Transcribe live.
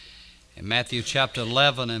In Matthew chapter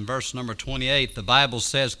 11 and verse number 28, the Bible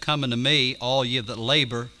says, "Come unto me, all ye that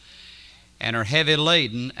labor and are heavy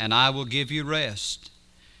laden, and I will give you rest.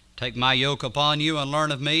 Take my yoke upon you and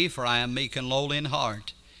learn of me, for I am meek and lowly in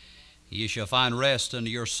heart. Ye shall find rest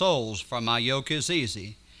unto your souls, for my yoke is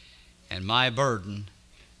easy and my burden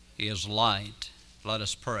is light." Let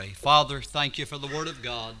us pray. Father, thank you for the Word of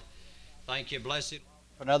God. Thank you, blessed,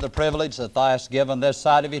 for another privilege that thou hast given this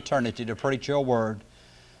side of eternity to preach your Word.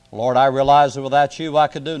 Lord, I realize that without you I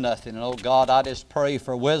could do nothing. And, oh God, I just pray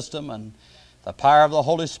for wisdom and the power of the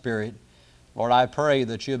Holy Spirit. Lord, I pray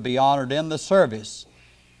that you'd be honored in the service.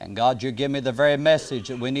 And God, you give me the very message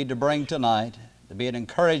that we need to bring tonight, to be an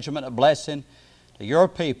encouragement, a blessing to your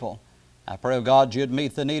people. I pray, oh God, you'd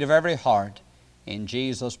meet the need of every heart. In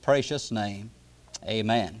Jesus' precious name,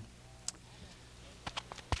 amen.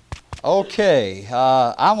 Okay,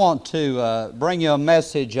 I want to bring you a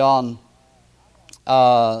message on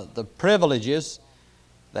the privileges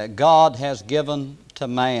that God has given to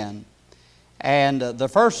man. And the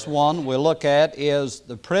first one we'll look at is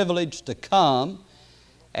the privilege to come,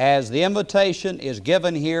 as the invitation is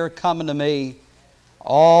given here, "Come unto me,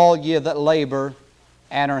 all ye that labor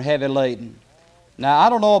and are heavy laden." Now, I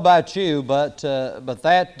don't know about you, but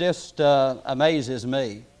that just amazes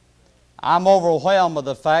me. I'm overwhelmed with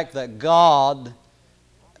the fact that God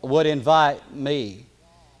would invite me.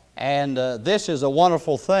 And this is a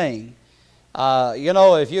wonderful thing. You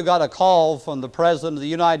know, if you got a call from the President of the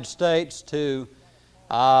United States to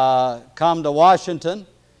come to Washington,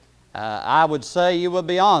 I would say you would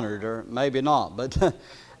be honored, or maybe not. But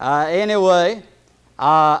anyway,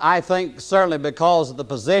 I think certainly because of the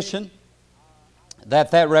position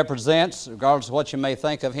that represents, regardless of what you may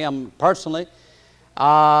think of him personally,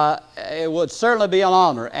 it would certainly be an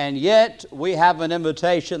honor. And yet we have an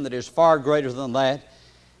invitation that is far greater than that,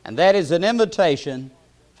 and that is an invitation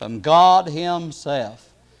from God Himself.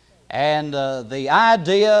 And the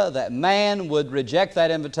idea that man would reject that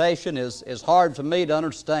invitation is hard for me to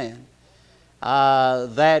understand.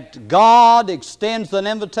 That God extends an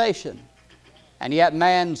invitation, and yet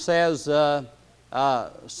man says,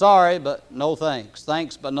 sorry, but no thanks.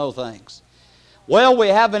 Thanks, but no thanks. Well, we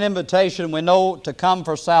have an invitation, we know, to come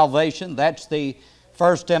for salvation. That's the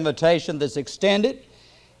first invitation that's extended.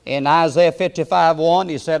 In Isaiah 55:1,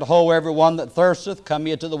 he said, "Ho, everyone that thirsteth, come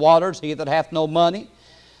ye to the waters, he that hath no money.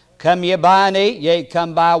 Come ye buy and eat, yea,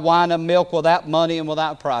 come buy wine and milk without money and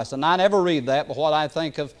without price." And I never read that, but what I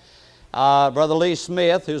think of Brother Lee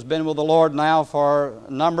Smith, who's been with the Lord now for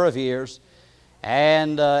a number of years,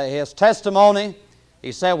 and his testimony,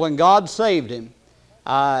 he said when God saved him,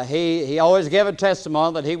 he always gave a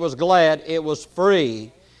testimony that he was glad it was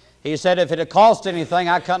free. He said, if it had cost anything,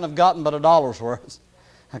 I couldn't have gotten but $1's worth,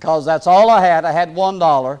 because that's all I had. I had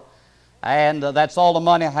 $1, and that's all the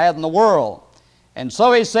money I had in the world. And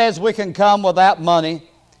so he says we can come without money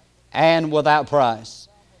and without price.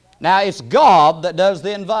 Now, it's God that does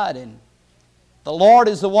the inviting. The Lord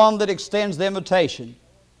is the one that extends the invitation.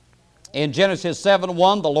 In Genesis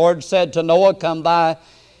 7:1, the Lord said to Noah, "Come thou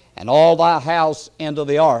and all thy house into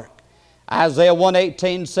the ark." Isaiah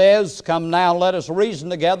 1:18 says, "Come now, let us reason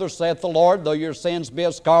together, saith the Lord, though your sins be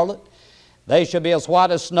as scarlet, they shall be as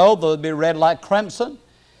white as snow, though they be red like crimson,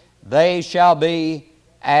 they shall be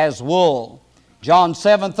as wool." John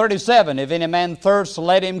 7:37, "If any man thirst,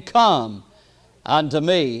 let him come unto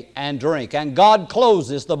me and drink." And God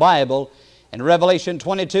closes the Bible in Revelation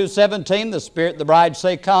 22:17, "The Spirit and the bride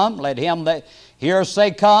say, Come. Let him that heareth say,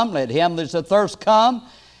 Come. Let him that is athirst come.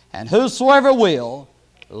 And whosoever will,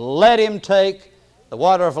 let him take the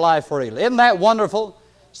water of life freely." Isn't that wonderful?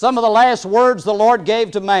 Some of the last words the Lord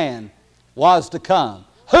gave to man was to come.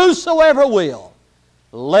 Whosoever will,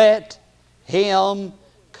 let him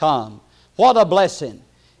come. What a blessing.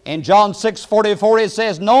 In John 6:44 it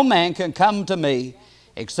says, "No man can come to me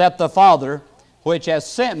except the Father which has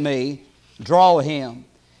sent me draw him."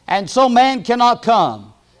 And so man cannot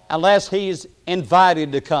come unless he's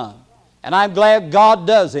invited to come. And I'm glad God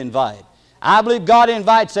does invite. I believe God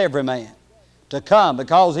invites every man to come,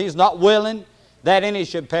 because He's not willing that any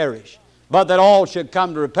should perish, but that all should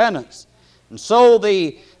come to repentance. And so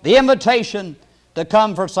the invitation to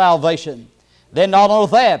come for salvation. Then not only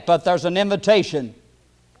that, but there's an invitation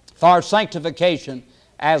for sanctification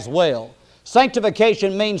as well.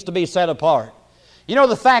 Sanctification means to be set apart. You know,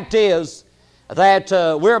 the fact is that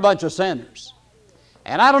we're a bunch of sinners.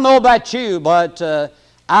 And I don't know about you, but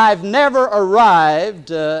I've never arrived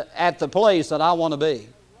at the place that I want to be.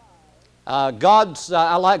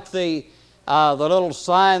 I like the little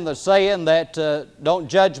sign that's saying that don't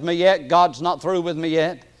judge me yet, God's not through with me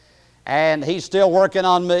yet, and He's still working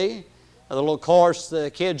on me. the little chorus the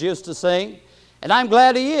kids used to sing. And I'm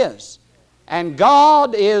glad He is. And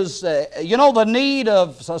God is, the need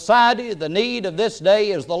of society, the need of this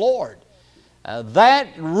day is the Lord. That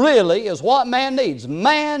really is what man needs.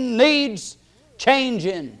 Man needs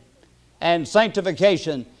changing, and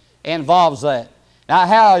sanctification involves that. Now,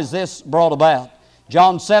 how is this brought about?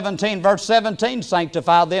 John 17, verse 17,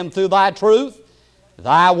 sanctify them through thy truth.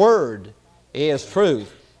 Thy word is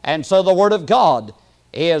truth. And so the word of God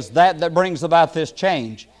is that brings about this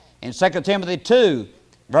change. In 2 Timothy 2,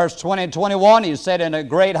 verse 20 and 21, he said, in a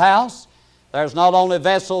great house, there's not only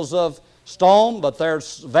vessels of stone, but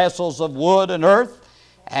there's vessels of wood and earth,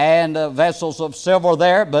 and vessels of silver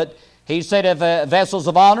there. But he said, if vessels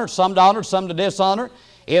of honor, some to dishonor.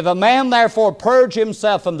 If a man therefore purge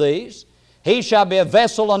himself from these, he shall be a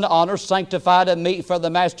vessel unto honor, sanctified and meet for the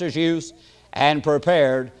master's use, and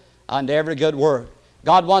prepared unto every good work.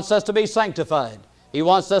 God wants us to be sanctified. He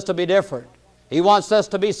wants us to be different. He wants us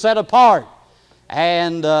to be set apart.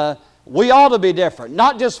 And we ought to be different,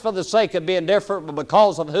 not just for the sake of being different, but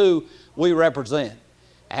because of who we represent.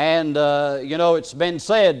 And, it's been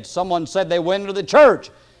said, someone said they went into the church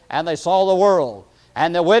and they saw the world.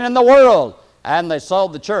 And they went in the world and they saw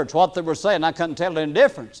the church. What they were saying, I couldn't tell any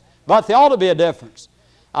difference. But there ought to be a difference,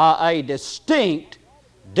 a distinct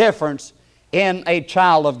difference in a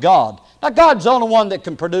child of God. Now, God's the only one that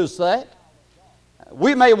can produce that.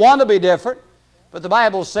 We may want to be different, but the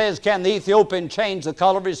Bible says, can the Ethiopian change the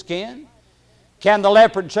color of his skin? Can the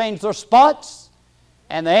leopard change their spots?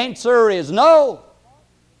 And the answer is no.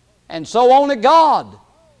 And so only God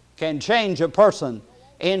can change a person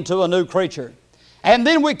into a new creature. And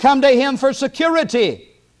then we come to Him for security.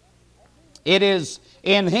 It is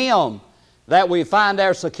in Him that we find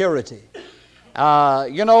our security. The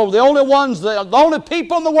only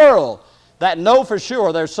people in the world that know for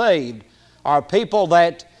sure they're saved are people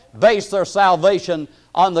that base their salvation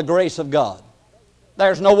on the grace of God.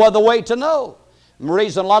 There's no other way to know. The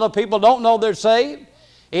reason a lot of people don't know they're saved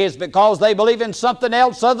is because they believe in something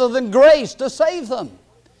else other than grace to save them.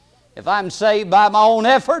 If I'm saved by my own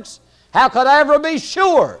efforts, how could I ever be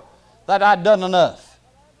sure that I'd done enough?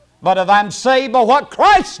 But if I'm saved by what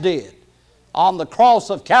Christ did on the cross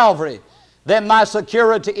of Calvary, then my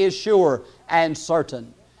security is sure and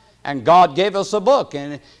certain. And God gave us a book.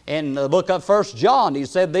 In the book of 1 John, He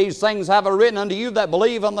said, these things have I written unto you that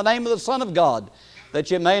believe on the name of the Son of God,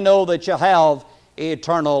 that you may know that you have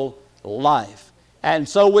eternal life. And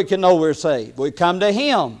so we can know we're saved. We come to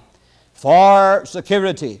Him for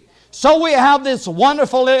security. So we have this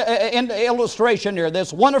wonderful illustration here,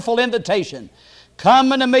 this wonderful invitation.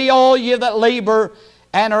 Come unto me, all ye that labor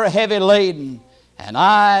and are heavy laden, and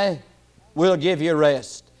I will give you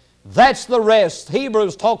rest. That's the rest.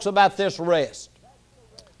 Hebrews talks about this rest,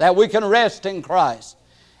 that we can rest in Christ.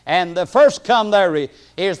 And the first come there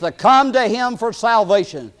is to come to Him for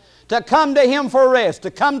salvation, to come to Him for rest,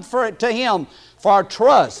 to come to Him for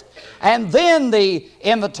trust. And then the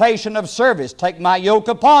invitation of service. Take my yoke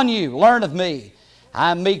upon you, learn of me.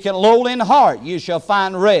 I am meek and lowly in heart. You shall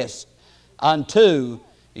find rest unto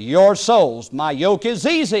your souls. My yoke is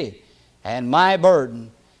easy, and my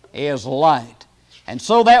burden is light. And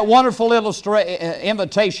so that wonderful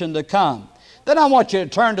invitation to come. Then I want you to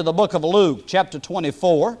turn to the book of Luke, chapter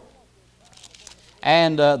 24.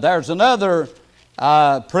 And there's another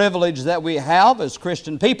privilege that we have as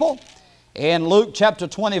Christian people. In Luke chapter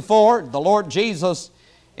 24, the Lord Jesus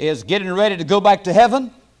is getting ready to go back to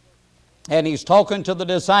heaven. And He's talking to the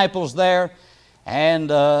disciples there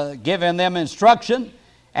and giving them instruction.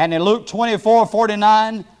 And in Luke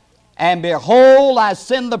 24:49, and behold, I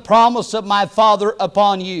send the promise of my Father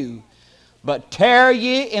upon you. But tarry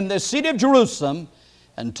ye in the city of Jerusalem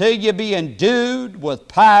until ye be endued with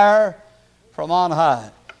power from on high.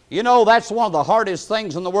 You know, that's one of the hardest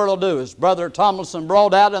things in the world to do, as Brother Tomlinson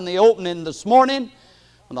brought out in the opening this morning.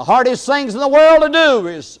 One of the hardest things in the world to do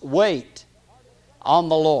is wait on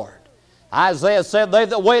the Lord. Isaiah said, they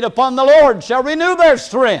that wait upon the Lord shall renew their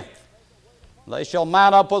strength. They shall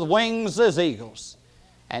mount up with wings as eagles.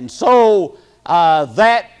 And so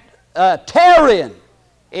that tarrying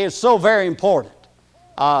is so very important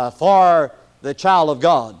for the child of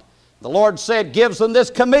God. The Lord said, gives them this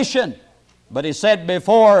commission. But He said,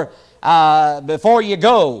 before you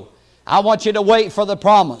go, I want you to wait for the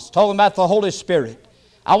promise. Talking about the Holy Spirit.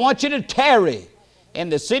 I want you to tarry in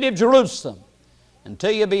the city of Jerusalem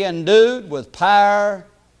until you be endued with power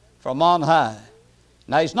from on high.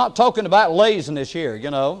 Now, He's not talking about laziness here,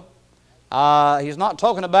 you know. He's not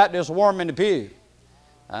talking about just warming the pew.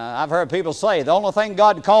 I've heard people say, the only thing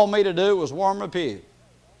God called me to do was warm the pew.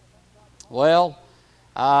 Well,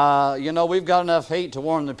 We've got enough heat to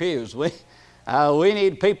warm the pews. We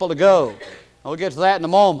need people to go. We'll get to that in a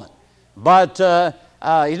moment. But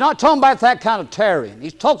he's not talking about that kind of tarrying.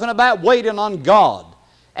 He's talking about waiting on God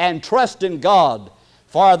and trusting God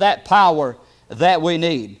for that power that we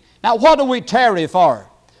need. Now, what do we tarry for?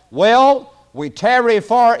 Well, we tarry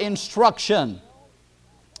for instruction.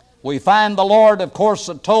 We find the Lord, of course,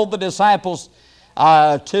 told the disciples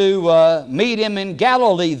to meet Him in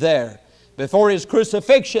Galilee there before His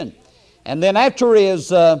crucifixion. And then after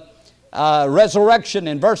His resurrection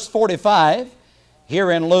in verse 45,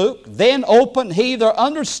 here in Luke, then opened He their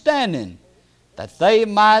understanding, that they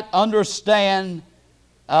might understand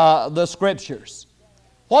the Scriptures.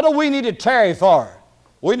 What do we need to tarry for?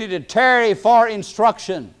 We need to tarry for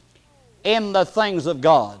instruction in the things of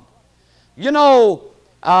God. You know,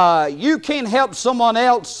 you can't help someone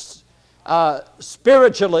else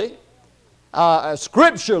spiritually,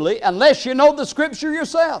 scripturally, unless you know the Scripture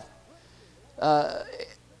yourself.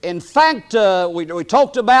 In fact, we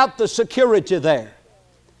talked about the security there.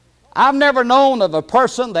 I've never known of a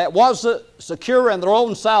person that was secure in their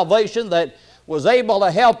own salvation that was able to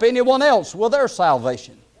help anyone else with their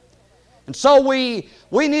salvation. And so we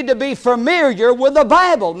need to be familiar with the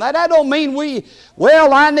Bible. Now that don't mean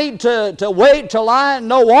I need to wait till I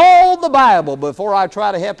know all the Bible before I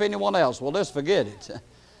try to help anyone else. Well, just forget it.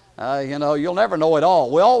 You'll never know it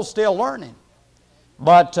all. We're all still learning.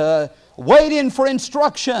 But waiting for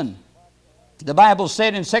instruction. The Bible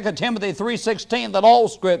said in 2 Timothy 3:16 that all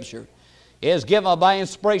Scripture is given by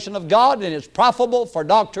inspiration of God and is profitable for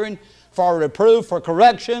doctrine, for reproof, for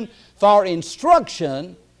correction, for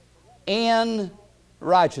instruction in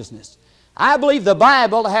righteousness. I believe the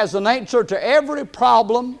Bible has an answer to every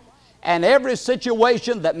problem and every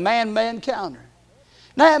situation that man may encounter.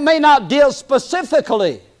 Now, it may not deal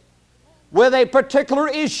specifically with a particular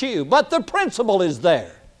issue, but the principle is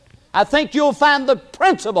there. I think you'll find the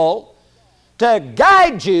principle to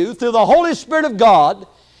guide you through the Holy Spirit of God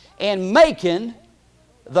in making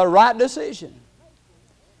the right decision.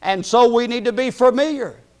 And so we need to be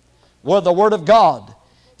familiar with the Word of God.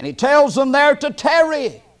 And He tells them there to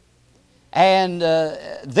tarry. And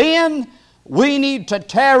then we need to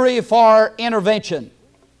tarry for intervention.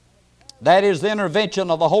 That is the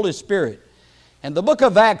intervention of the Holy Spirit. In the book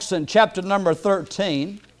of Acts in chapter number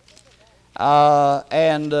 13,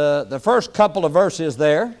 the first couple of verses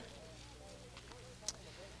there,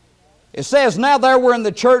 it says, Now there were in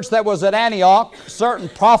the church that was at Antioch certain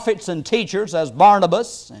prophets and teachers, as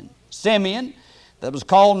Barnabas and Simeon, that was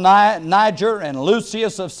called Niger, and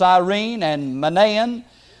Lucius of Cyrene, and Manaen,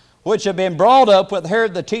 which had been brought up with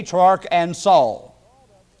Herod the Tetrarch and Saul.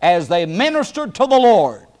 As they ministered to the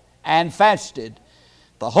Lord and fasted,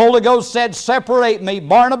 the Holy Ghost said, Separate me,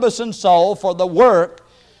 Barnabas and Saul, for the work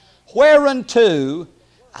whereunto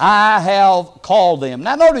I have called them.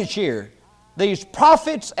 Now notice here, these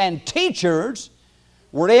prophets and teachers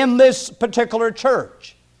were in this particular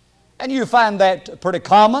church. And you find that pretty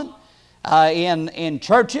common in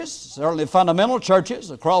churches, certainly fundamental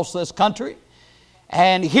churches across this country.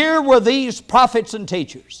 And here were these prophets and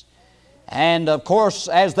teachers. And of course,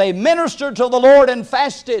 as they ministered to the Lord and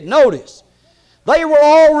fasted, notice, they were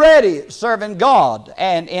already serving God.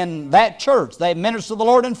 And in that church, they ministered to the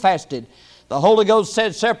Lord and fasted. The Holy Ghost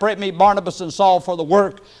said, Separate me, Barnabas and Saul, for the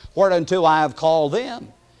work whereunto I have called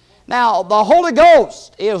them. Now, the Holy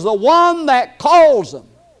Ghost is the one that calls them.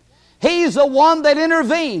 He's the one that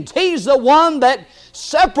intervenes. He's the one that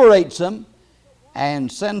separates them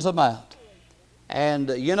and sends them out. And,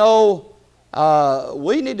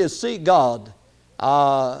 we need to seek God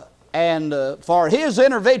for His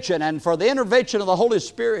intervention and for the intervention of the Holy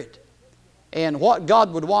Spirit and what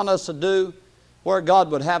God would want us to do, where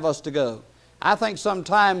God would have us to go. I think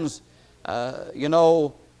sometimes,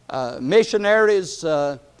 missionaries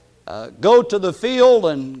go to the field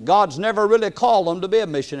and God's never really called them to be a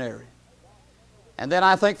missionary. And then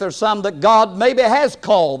I think there's some that God maybe has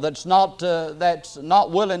called that's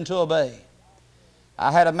not willing to obey.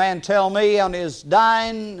 I had a man tell me on his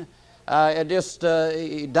dying,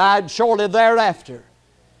 he died shortly thereafter.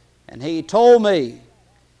 And he told me,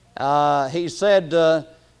 he said,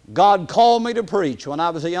 God called me to preach when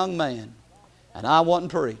I was a young man, and I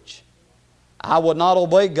wouldn't preach. I would not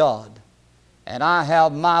obey God. And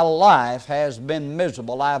my life has been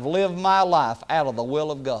miserable. I've lived my life out of the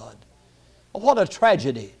will of God. What a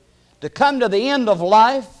tragedy to come to the end of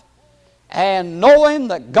life and knowing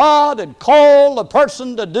that God had called a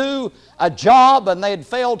person to do a job and they had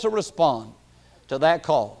failed to respond to that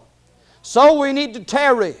call. So we need to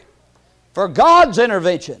tarry for God's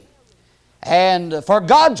intervention and for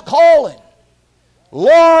God's calling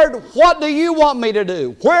Lord, what do you want me to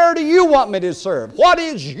do? Where do you want me to serve? What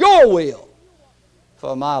is your will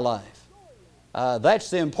for my life? That's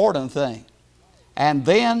the important thing. And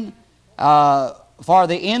then for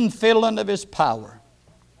the infilling of His power.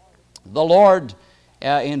 The Lord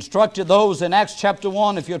instructed those in Acts chapter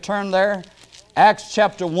 1, if you'll turn there. Acts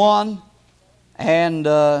chapter 1 and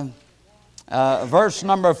verse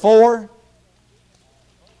number 4.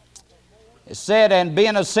 It said, and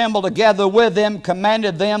being assembled together with them,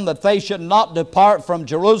 commanded them that they should not depart from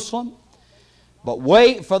Jerusalem, but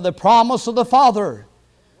wait for the promise of the Father,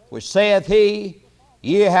 which saith He,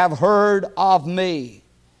 Ye have heard of me.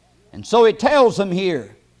 And so it tells them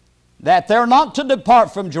here that they're not to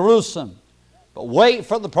depart from Jerusalem, but wait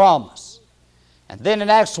for the promise. And then in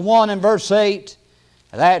Acts 1 and verse 8,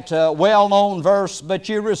 that well-known verse, but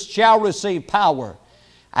you shall receive power.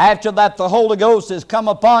 After that the Holy Ghost is come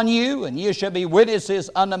upon you, and you shall be witnesses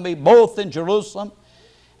unto me both in Jerusalem,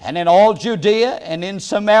 and in all Judea, and in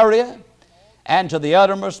Samaria, and to the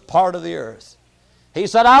uttermost part of the earth. He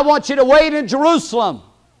said, I want you to wait in Jerusalem.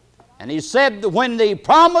 And He said that when the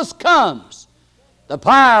promise comes, the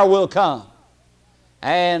power will come.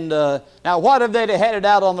 And now what if they'd headed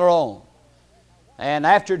out on their own? And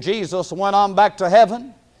after Jesus went on back to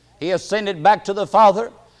heaven, He ascended back to the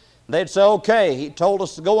Father, they'd say, okay, He told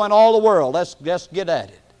us to go in all the world. Let's get at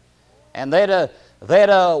it. And they'd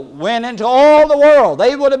went into all the world.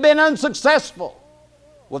 They would have been unsuccessful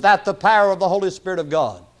without the power of the Holy Spirit of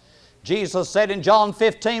God. Jesus said in John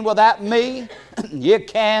 15, without me, you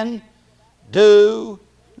can do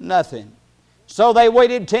nothing. So they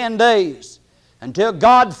waited 10 days until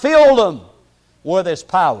God filled them with His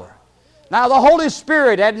power. Now the Holy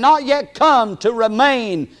Spirit had not yet come to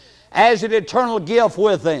remain as an eternal gift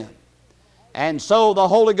with them. And so the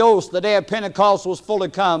Holy Ghost, the day of Pentecost was fully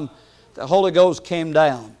come, the Holy Ghost came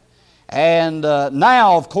down. And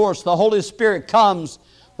now, of course, the Holy Spirit comes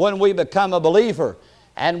when we become a believer.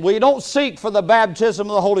 And we don't seek for the baptism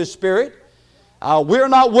of the Holy Spirit. We're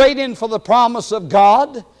not waiting for the promise of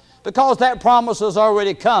God, because that promise has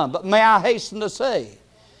already come. But may I hasten to say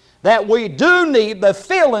that we do need the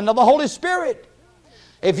filling of the Holy Spirit.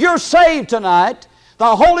 If you're saved tonight,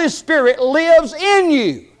 the Holy Spirit lives in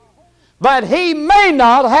you, but He may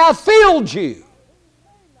not have filled you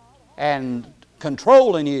and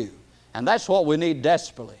controlling you. And that's what we need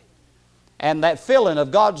desperately. And that filling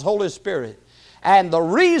of God's Holy Spirit. And the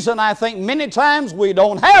reason I think many times we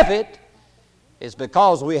don't have it is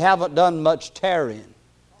because we haven't done much tarrying.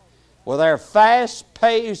 With our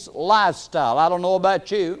fast-paced lifestyle, I don't know about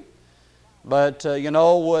you, but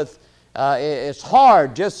it's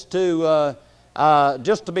hard just to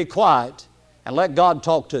be quiet and let God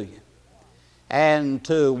talk to you, and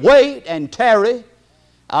to wait and tarry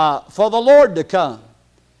for the Lord to come.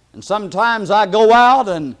 And sometimes I go out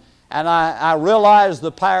and I realize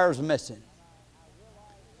the power's missing.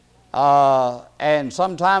 And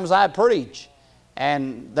sometimes I preach,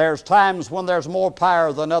 and there's times when there's more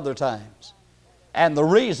power than other times. And the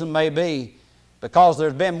reason may be because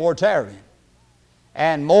there's been more tarrying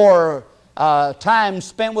and more time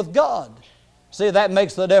spent with God. See, that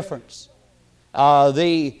makes the difference.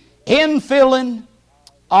 The infilling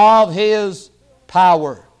of His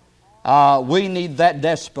power. We need that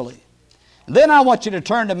desperately. And then I want you to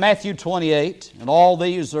turn to Matthew 28, and all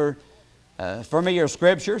these are familiar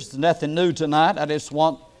scriptures. There's nothing new tonight. I just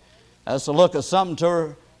want us to look at something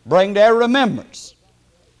to bring to our remembrance.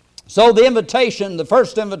 So the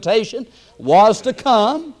first invitation was to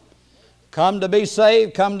come to be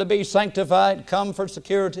saved, come to be sanctified, come for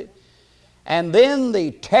security. And then the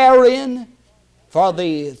tarrying for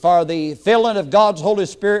the filling of God's Holy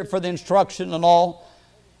Spirit, for the instruction and all.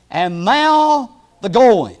 And now the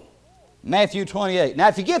going, Matthew 28. Now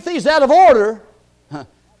if you get these out of order,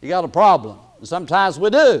 you got a problem. Sometimes we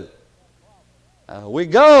do. We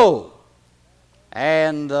go,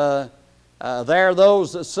 and there are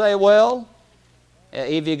those that say, well,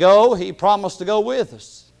 if you go, He promised to go with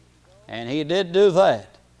us. And He did do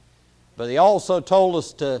that. But He also told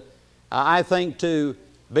us to, I think, to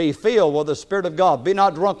be filled with the Spirit of God. Be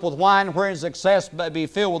not drunk with wine wherein is excess, but be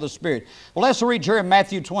filled with the Spirit. Well, let's read here in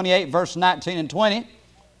Matthew 28, verse 19 and 20.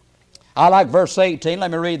 I like verse 18.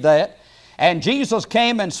 Let me read that. And Jesus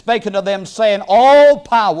came and spake unto them, saying, all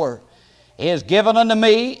power is given unto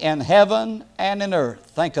me in heaven and in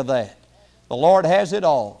earth. Think of that. The Lord has it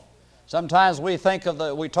all. Sometimes we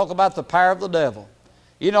talk about the power of the devil.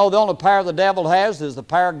 You know, the only power the devil has is the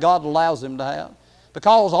power God allows him to have.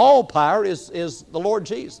 Because all power is the Lord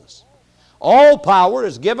Jesus. All power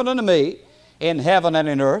is given unto me in heaven and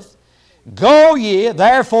in earth. Go ye,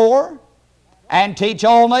 therefore, and teach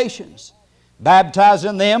all nations,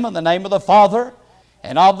 baptizing them in the name of the Father,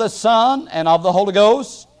 and of the Son, and of the Holy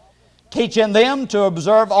Ghost, teaching them to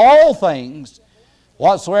observe all things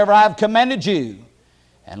whatsoever I have commanded you.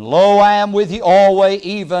 And lo, I am with you always,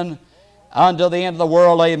 even unto the end of the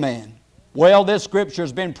world. Amen. Well, this scripture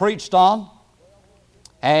has been preached on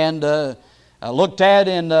and looked at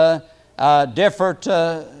in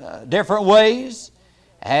different ways.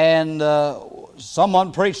 And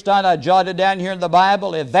someone preached on, I jotted down here in the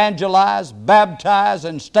Bible, evangelize, baptize,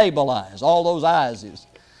 and stabilize. All those I's.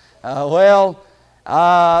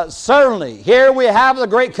 Certainly, here we have the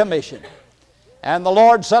Great Commission. And the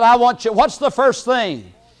Lord said, I want you, what's the first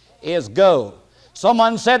thing? Is go.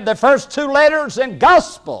 Someone said the first two letters in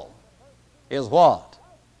gospel is what?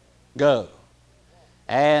 Go.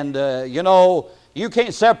 And, you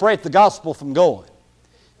can't separate the gospel from going.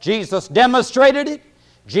 Jesus demonstrated it.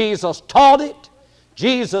 Jesus taught it.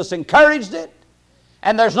 Jesus encouraged it.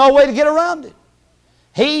 And there's no way to get around it.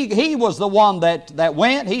 He was the one that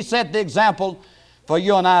went. He set the example for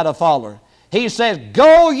you and I to follow. He says,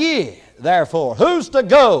 go ye, therefore. Who's to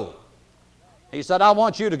go? He said, I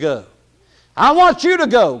want you to go. I want you to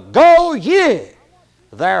go. Go ye,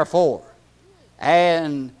 therefore,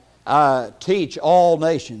 and teach all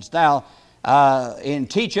nations. Now, in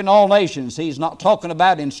teaching all nations, he's not talking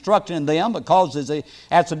about instructing them, because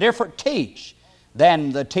that's a different teach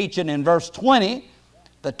than the teaching in verse 20.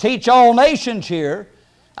 The teach all nations here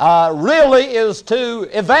really is to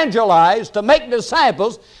evangelize, to make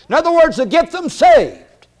disciples. In other words, to get them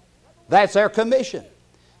saved. That's their commission.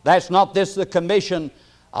 That's not the commission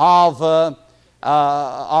of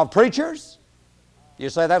preachers. You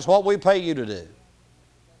say, that's what we pay you to do.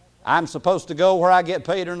 I'm supposed to go where I get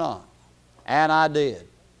paid or not. And I did.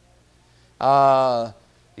 When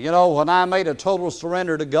I made a total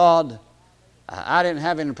surrender to God, I didn't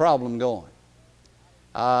have any problem going.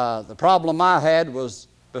 The problem I had was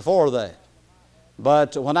before that.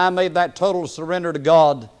 But when I made that total surrender to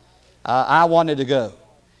God, I wanted to go.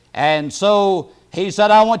 And so he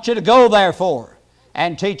said, I want you to go therefore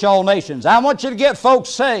and teach all nations. I want you to get folks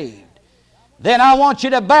saved. Then I want you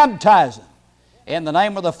to baptize them in the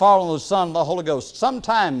name of the Father, and the Son, and the Holy Ghost.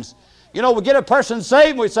 Sometimes, we get a person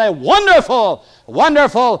saved and we say, wonderful,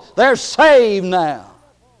 wonderful, they're saved now.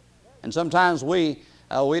 And sometimes we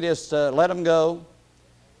just let them go,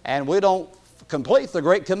 and we don't complete the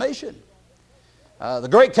Great Commission. The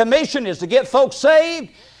Great Commission is to get folks saved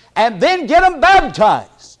and then get them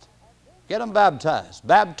baptized. Get them baptized.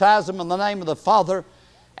 Baptize them in the name of the Father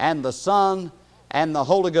and the Son and the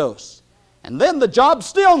Holy Ghost. And then the job's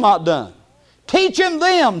still not done. Teaching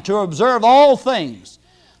them to observe all things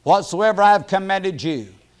whatsoever I have commanded you.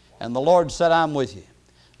 And the Lord said, I'm with you.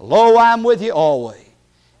 Lo, I'm with you always,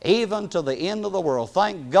 even to the end of the world.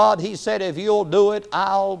 Thank God, he said, if you'll do it,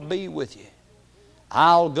 I'll be with you.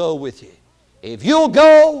 I'll go with you. If you'll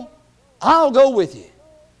go, I'll go with you.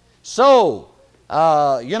 So,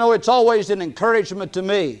 it's always an encouragement to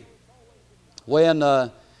me when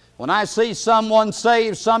I see someone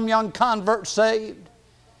saved, some young convert saved,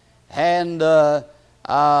 and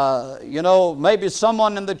maybe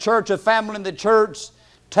someone in the church, a family in the church,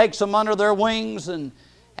 takes them under their wings and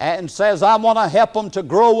says, I want to help them to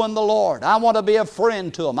grow in the Lord. I want to be a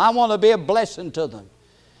friend to them. I want to be a blessing to them.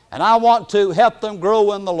 And I want to help them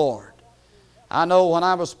grow in the Lord. I know when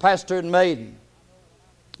I was pastor in Maiden,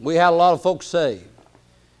 we had a lot of folks saved.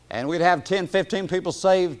 And we'd have 10, 15 people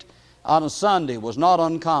saved on a Sunday. It was not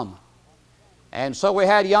uncommon. And so we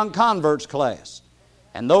had young converts class.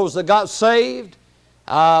 And those that got saved,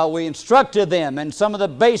 we instructed them in some of the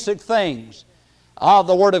basic things of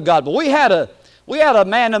the Word of God. But we had a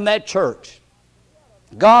man in that church.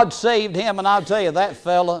 God saved him, and I'll tell you, that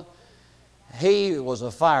fella, he was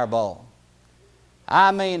a fireball.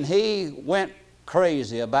 I mean, he went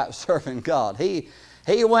crazy about serving God. He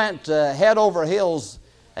went head over heels.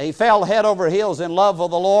 He fell head over heels in love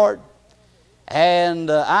with the Lord.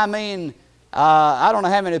 And I don't know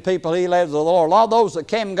how many people he led to the Lord. A lot of those that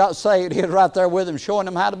came and got saved, he was right there with them, showing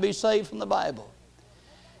them how to be saved from the Bible.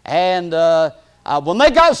 And when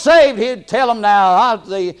they got saved, he'd tell them now,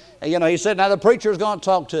 he said, now the preacher's going to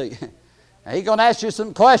talk to you. He's going to ask you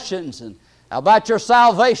some questions about your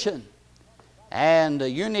salvation. And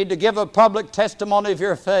you need to give a public testimony of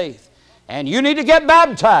your faith. And you need to get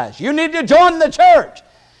baptized. You need to join the church.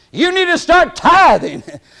 You need to start tithing.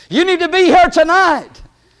 You need to be here tonight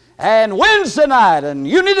and Wednesday night, and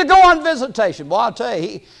you need to go on visitation. Boy, I'll tell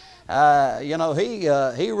you,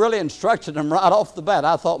 he really instructed them right off the bat.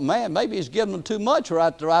 I thought, man, maybe he's giving them too much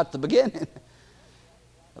right at the beginning.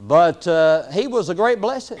 But he was a great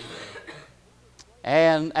blessing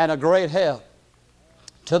and a great help.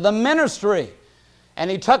 to the ministry. And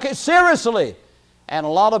he took it seriously. And a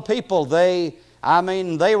lot of people, they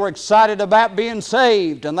were excited about being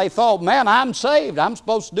saved. And they thought, man, I'm saved. I'm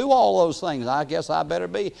supposed to do all those things. I guess I better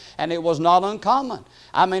be. And it was not uncommon.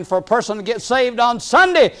 I mean, for a person to get saved on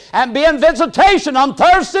Sunday and be in visitation on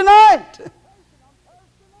Thursday night.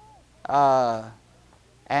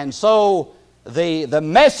 And so the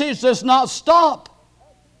message does not stop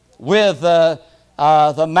with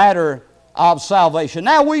the matter of salvation.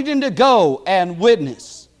 Now we need to go and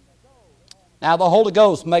witness. Now the Holy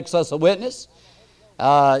Ghost makes us a witness.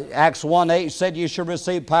 Acts 1:8 said, you shall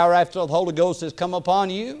receive power after the Holy Ghost has come upon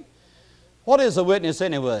you. What is a witness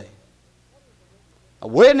anyway? A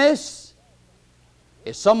witness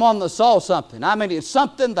is someone that saw something. I mean, it's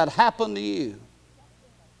something that happened to you.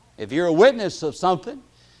 If you're a witness of something,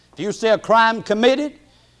 if you see a crime committed,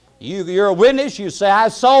 you're a witness, you say, I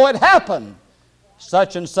saw it happen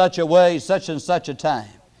such and such a way, such and such a time.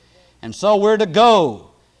 And so we're to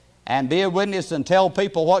go and be a witness and tell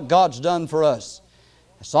people what God's done for us.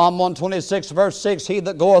 Psalm 126 verse 6, he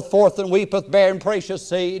that goeth forth and weepeth bearing precious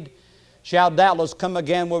seed shall doubtless come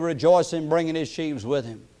again with rejoicing, bringing his sheaves with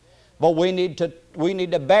him. But we need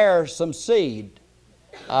to bear some seed.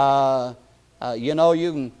 You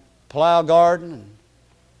can plow a garden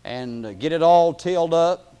and get it all tilled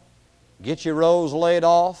up, get your rows laid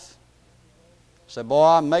off. Say, boy,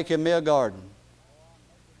 I'm making me a garden.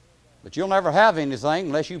 But you'll never have anything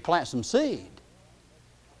unless you plant some seed.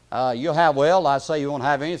 You'll have, I say you won't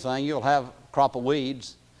have anything. You'll have a crop of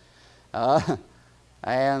weeds. I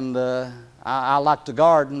like to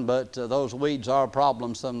garden, but those weeds are a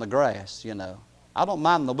problem, some of the grass, you know. I don't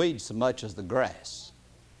mind the weeds so much as the grass.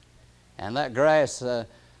 And that grass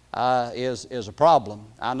is a problem.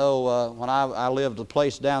 I know when I lived a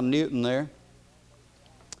place down Newton there,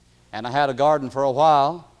 and I had a garden for a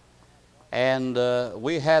while, and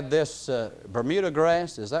we had this Bermuda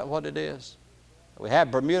grass. Is that what it is? We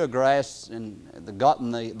had Bermuda grass got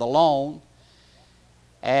in the lawn,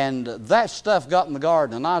 and that stuff got in the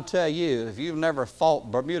garden. And I'll tell you, if you've never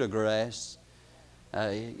fought Bermuda grass,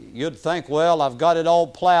 you'd think, well, I've got it all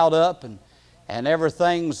plowed up, and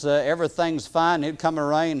everything's fine. It'd come a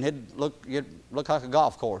rain, it'd look like a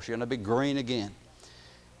golf course. It'd be green again.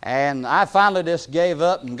 And I finally just gave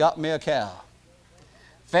up and got me a cow.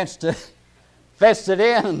 Fenced it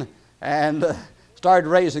in and started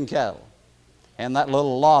raising cattle. And that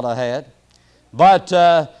little lot I had. But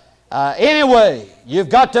anyway, you've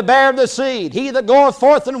got to bear the seed. He that goeth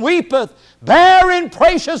forth and weepeth, bearing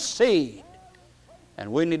precious seed.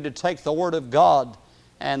 And we need to take the Word of God,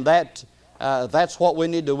 and that's what we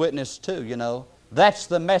need to witness to, you know. That's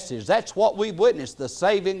the message. That's what we witness, the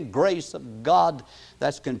saving grace of God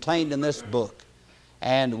that's contained in this book.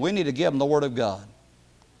 And we need to give them the Word of God.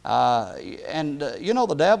 You know,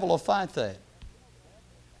 the devil will fight that. I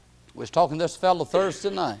was talking to this fellow Thursday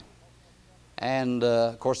night. And,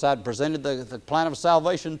 of course, I'd presented the plan of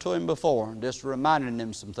salvation to him before, just reminding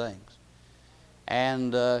him some things.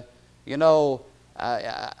 And, you know,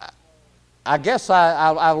 I guess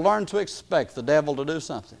I've learned to expect the devil to do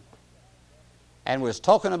something. And we was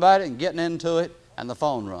talking about it and getting into it, and the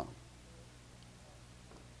phone rung.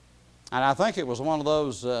 And I think it was one of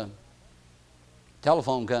those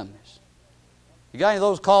telephone companies. You got any of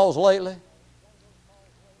those calls lately?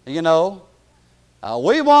 You know,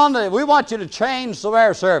 we want you to change the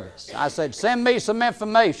air service. I said, send me some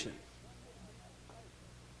information,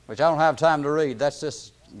 which I don't have time to read. That's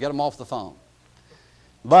just get them off the phone.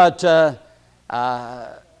 But, you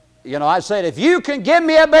know, I said, if you can give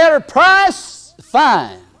me a better price,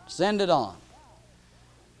 fine, send it on.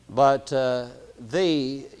 But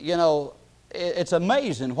you know, it's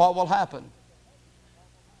amazing what will happen.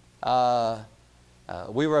 I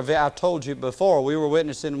told you before, we were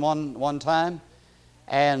witnessing one time,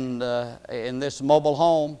 and in this mobile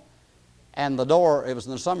home, and the door, it was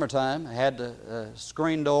in the summertime, it had a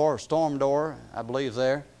screen door, or storm door, I believe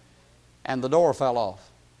there, and the door fell off.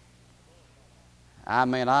 I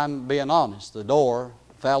mean, I'm being honest, the door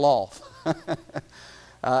fell off.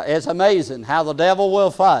 It's amazing how the devil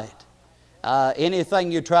will fight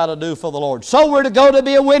anything you try to do for the Lord. So we're to go to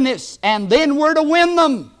be a witness, and then we're to win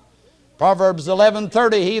them. Proverbs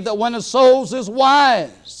 11:30, he that winneth souls is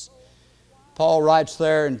wise. Paul writes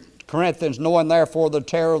there in Corinthians, knowing therefore the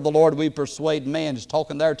terror of the Lord we persuade men. He's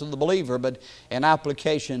talking there to the believer, but in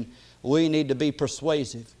application we need to be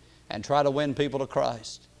persuasive and try to win people to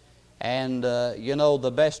Christ. And you know,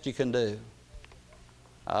 the best you can do.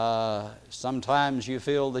 Sometimes you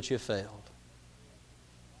feel that you failed.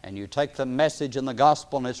 And you take the message and the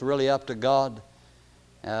gospel, and it's really up to God.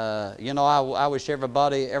 I wish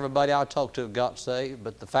everybody I talk to got saved,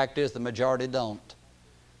 but the fact is the majority don't.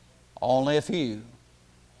 Only a few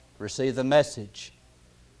receive the message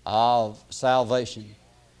of salvation.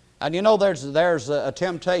 And there's a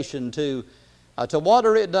temptation to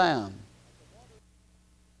water it down.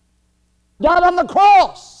 Died on the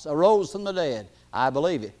cross, arose from the dead. I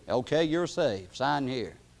believe it. Okay, you're saved. Sign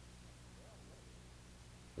here.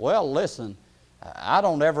 Well, listen, I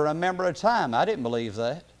don't ever remember a time I didn't believe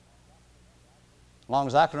that. As long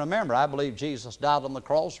as I can remember, I believe Jesus died on the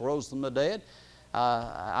cross, rose from the dead.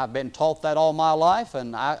 I've been taught that all my life,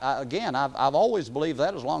 and I've always believed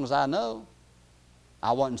that as long as I know.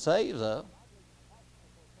 I wasn't saved, though.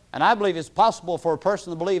 And I believe it's possible for a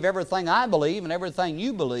person to believe everything I believe and everything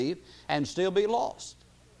you believe and still be lost.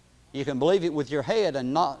 You can believe it with your head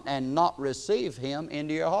and not receive Him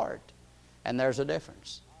into your heart. And there's a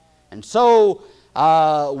difference. And so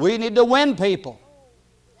we need to win people.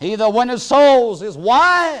 He that winneth souls is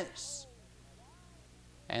wise.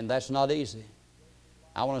 And that's not easy.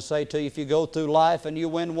 I want to say to you, if you go through life and you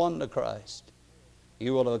win one to Christ,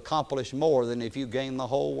 you will accomplish more than if you gain the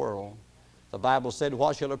whole world. The Bible said,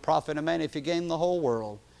 what shall it profit a man if he gain the whole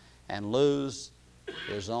world and lose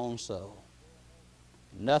his own soul?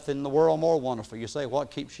 Nothing in the world more wonderful. You say,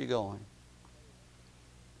 what keeps you going?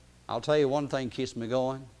 I'll tell you one thing keeps me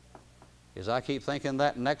going, is I keep thinking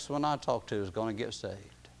that next one I talk to is going to get saved.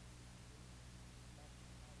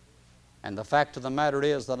 And the fact of the matter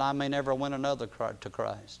is that I may never win another to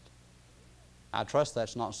Christ. I trust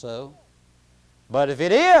that's not so. But if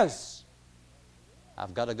it is,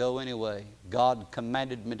 I've got to go anyway. God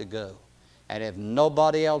commanded me to go. And if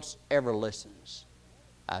nobody else ever listens,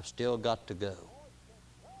 I've still got to go.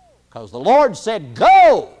 Because the Lord said,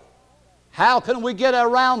 go! How can we get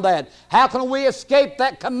around that? How can we escape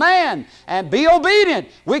that command and be obedient?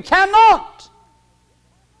 We cannot.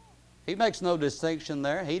 He makes no distinction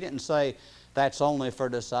there. He didn't say that's only for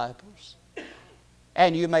disciples.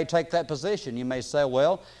 And you may take that position. You may say,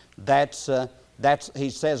 well, he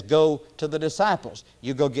says go to the disciples.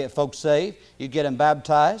 You go get folks saved. You get them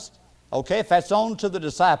baptized. Okay, if that's on to the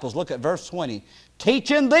disciples, look at verse 20.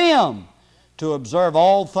 Teaching them to observe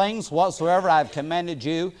all things whatsoever I have commanded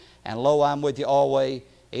you, and lo, I'm with you always,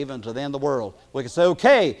 even to the end of the world. We can say,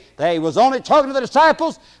 okay, he was only talking to the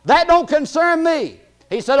disciples. That don't concern me.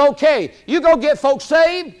 He said, okay, you go get folks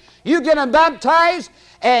saved, you get them baptized,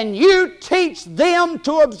 and you teach them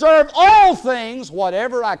to observe all things,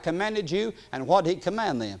 whatever I commanded you. And what did He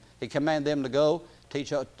command them? He commanded them to go,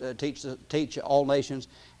 teach all nations,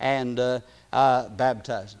 and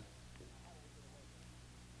baptize them.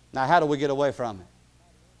 Now, how do we get away from it?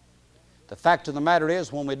 The fact of the matter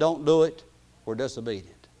is, when we don't do it, we're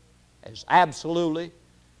disobedient. There's absolutely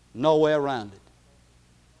no way around it.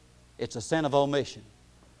 It's a sin of omission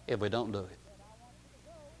if we don't do it.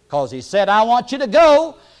 Because He said, I want you to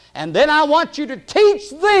go, and then I want you to teach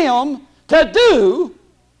them to do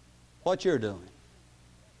what you're doing.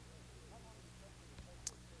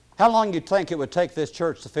 How long do you think it would take this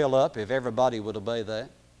church to fill up if everybody would obey that?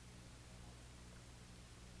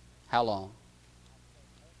 How long?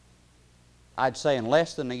 I'd say in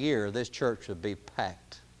less than a year, this church would be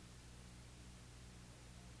packed.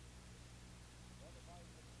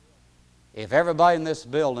 If everybody in this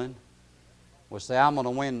building would say, I'm going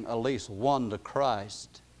to win at least one to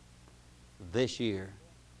Christ this year,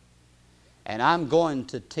 and I'm going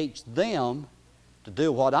to teach them to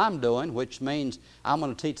do what I'm doing, which means I'm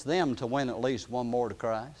going to teach them to win at least one more to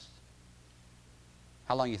Christ.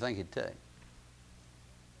 How long do you think it'd take?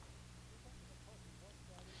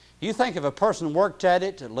 You think if a person worked at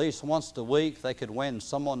it at least once a week, they could win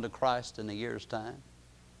someone to Christ in a year's time?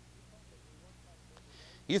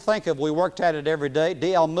 You think if we worked at it every day,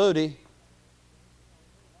 D.L. Moody,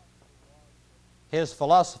 his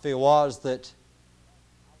philosophy was that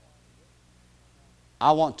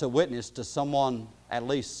I want to witness to someone, at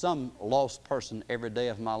least some lost person every day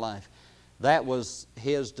of my life. That was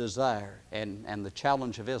his desire and the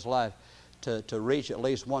challenge of his life, to reach at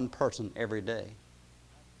least one person every day.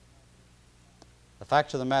 The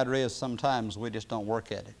fact of the matter is, sometimes we just don't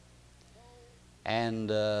work at it.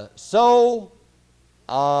 And so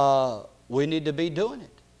we need to be doing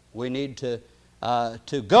it. We need to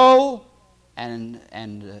go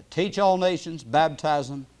and teach all nations, baptize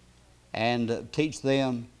them, and teach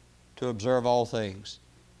them to observe all things.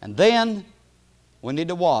 And then we need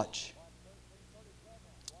to watch.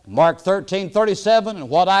 Mark 13:37, and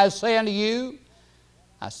what I say unto you,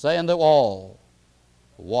 I say unto all,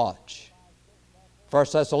 watch. 1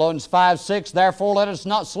 Thessalonians 5:6, therefore let us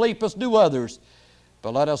not sleep as do others,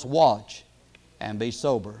 but let us watch and be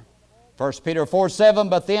sober. 1 Peter 4:7,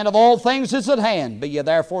 but the end of all things is at hand. Be ye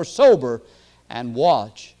therefore sober and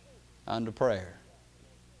watch unto prayer.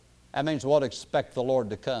 That means what? Expect the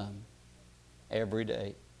Lord to come every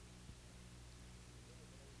day.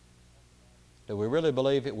 Do we really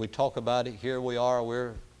believe it? We talk about it. Here we are.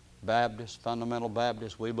 We're Baptists, fundamental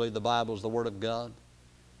Baptists. We believe the Bible is the Word of God.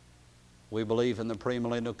 We believe in the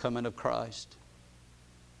premillennial coming of Christ.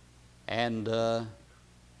 And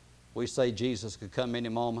we say Jesus could come any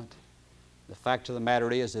moment. The fact of the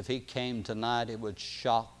matter is, if He came tonight, it would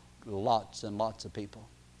shock lots and lots of people,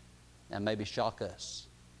 and maybe shock us.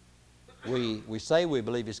 We say we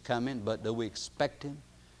believe He's coming, but do we expect Him?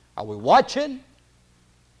 Are we watching?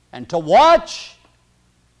 And to watch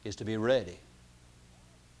is to be ready.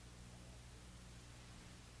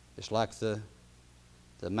 It's like the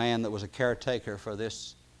man that was a caretaker for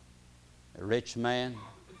this rich man.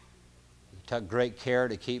 He took great care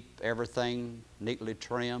to keep everything neatly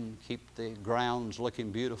trimmed, keep the grounds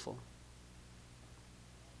looking beautiful.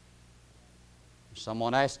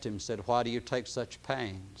 Someone asked him, said, "Why do you take such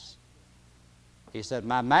pains?" He said,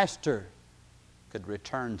 "My master could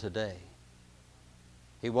return today."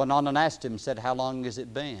 He went on and asked him, said, "How long has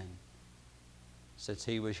it been since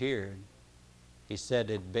he was here?" He said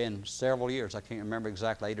it had been several years. I can't remember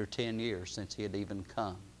exactly, 8 or 10 years since he had even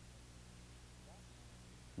come.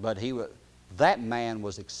 But that man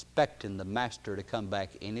was expecting the master to come back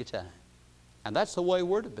any time. And that's the way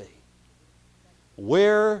we're to be.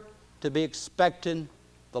 We're to be expecting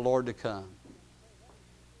the Lord to come.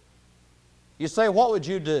 You say, what would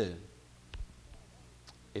you do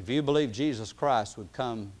if you believed Jesus Christ would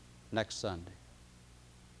come next Sunday?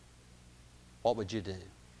 What would you do?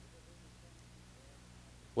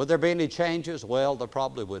 Would there be any changes? Well, there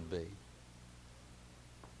probably would be.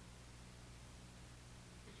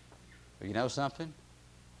 But you know something?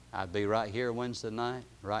 I'd be right here Wednesday night,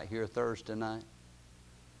 right here Thursday night,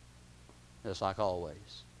 just like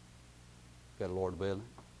always. Good Lord willing.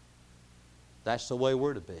 That's the way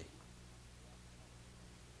we're to be.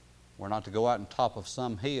 We're not to go out on top of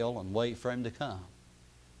some hill and wait for Him to come.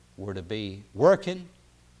 We're to be working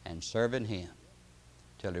and serving Him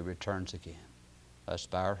till He returns again. Let's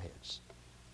bow our heads.